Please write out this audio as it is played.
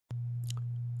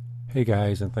Hey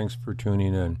guys, and thanks for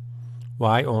tuning in.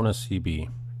 Why own a CB?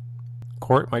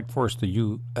 Court might force the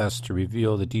U.S. to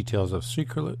reveal the details of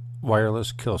secret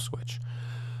wireless kill switch.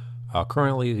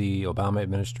 Currently, the Obama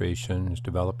administration is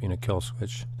developing a kill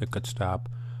switch that could stop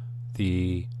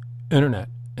the internet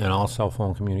and all cell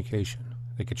phone communication.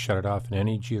 They could shut it off in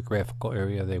any geographical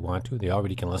area they want to. They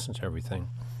already can listen to everything.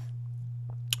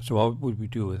 So what would we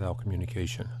do without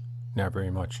communication? Not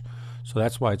very much. So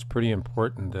that's why it's pretty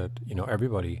important that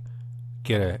everybody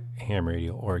get a ham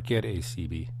radio or get a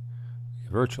CB.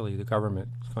 Virtually, the government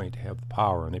is going to have the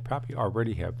power, and they probably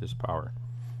already have this power.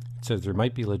 It says there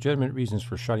might be legitimate reasons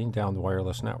for shutting down the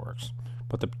wireless networks,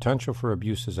 but the potential for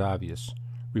abuse is obvious.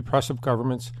 Repressive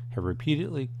governments have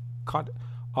repeatedly cut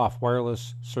off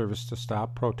wireless service to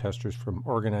stop protesters from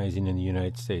organizing in the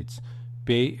United States.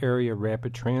 Bay Area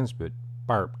Rapid Transit,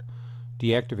 BART,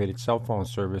 deactivated cell phone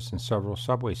service in several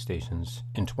subway stations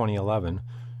in 2011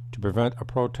 to prevent a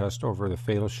protest over the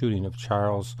fatal shooting of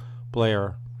Charles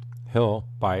Blair Hill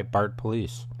by BART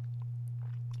police.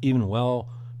 Even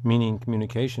well-meaning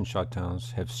communication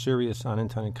shutdowns have serious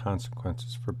unintended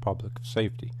consequences for public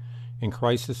safety. In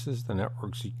crises, the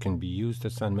networks can be used to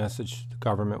send messages the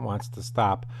government wants to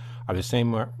stop are the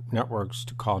same networks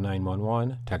to call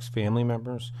 911, text family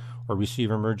members, or receive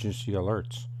emergency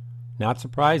alerts. Not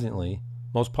surprisingly,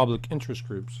 most public interest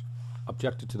groups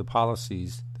objected to the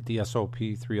policies the SOP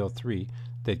 303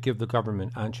 that give the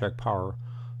government unchecked power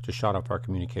to shut off our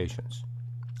communications.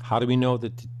 How do we know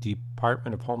that the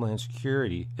Department of Homeland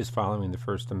Security is following the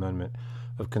First Amendment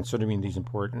of considering these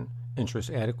important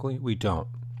interests adequately? We don't.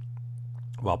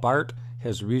 While BART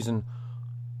has reason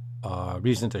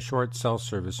to short cell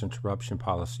service interruption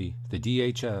policy, the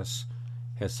DHS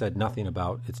has said nothing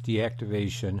about its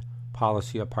deactivation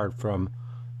policy apart from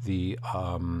the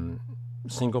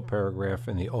single paragraph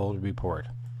in the old report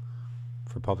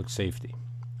for public safety.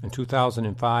 In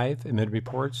 2005, amid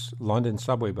reports London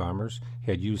subway bombers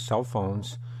had used cell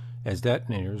phones as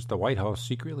detonators, the White House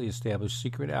secretly established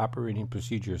Secret Operating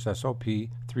Procedures, SOP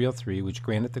 303, which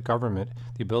granted the government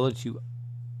the ability to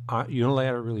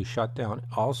unilaterally shut down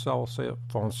all cell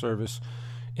phone service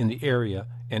in the area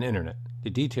and internet. The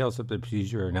details of the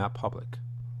procedure are not public.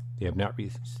 They have not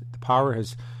released. The power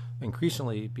has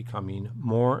increasingly becoming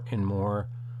more and more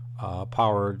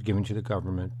power given to the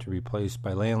government to replace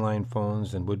by landline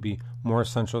phones and would be more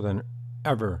essential than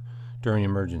ever during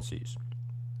emergencies.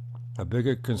 A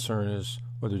bigger concern is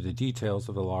whether the details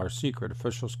of the law are secret.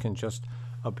 Officials can just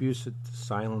abuse it to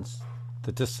silence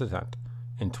the dissident.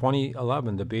 In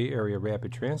 2011, the Bay Area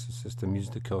Rapid Transit System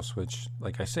used the kill switch,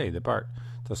 like I say, the BART,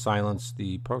 to silence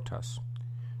the protests.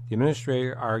 The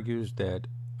administrator argues that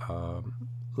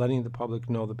letting the public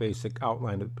know the basic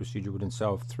outline of the procedure would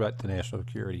itself threat to national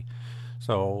security.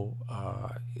 So,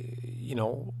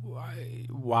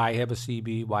 why have a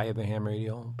CB? Why have a ham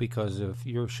radio? Because if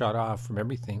you're shut off from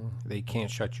everything, they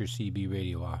can't shut your CB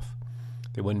radio off.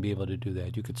 They wouldn't be able to do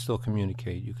that. You could still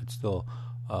communicate. You could still,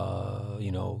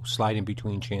 slide in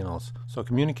between channels. So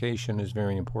communication is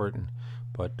very important.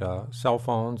 But cell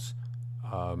phones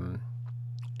and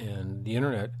the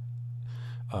internet,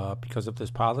 because of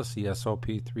this policy, SOP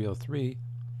 303,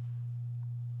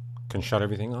 can shut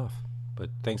everything off. But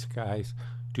thanks, guys.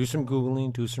 Do some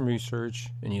Googling, do some research,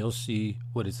 and you'll see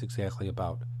what it's exactly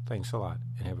about. Thanks a lot,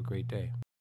 and have a great day.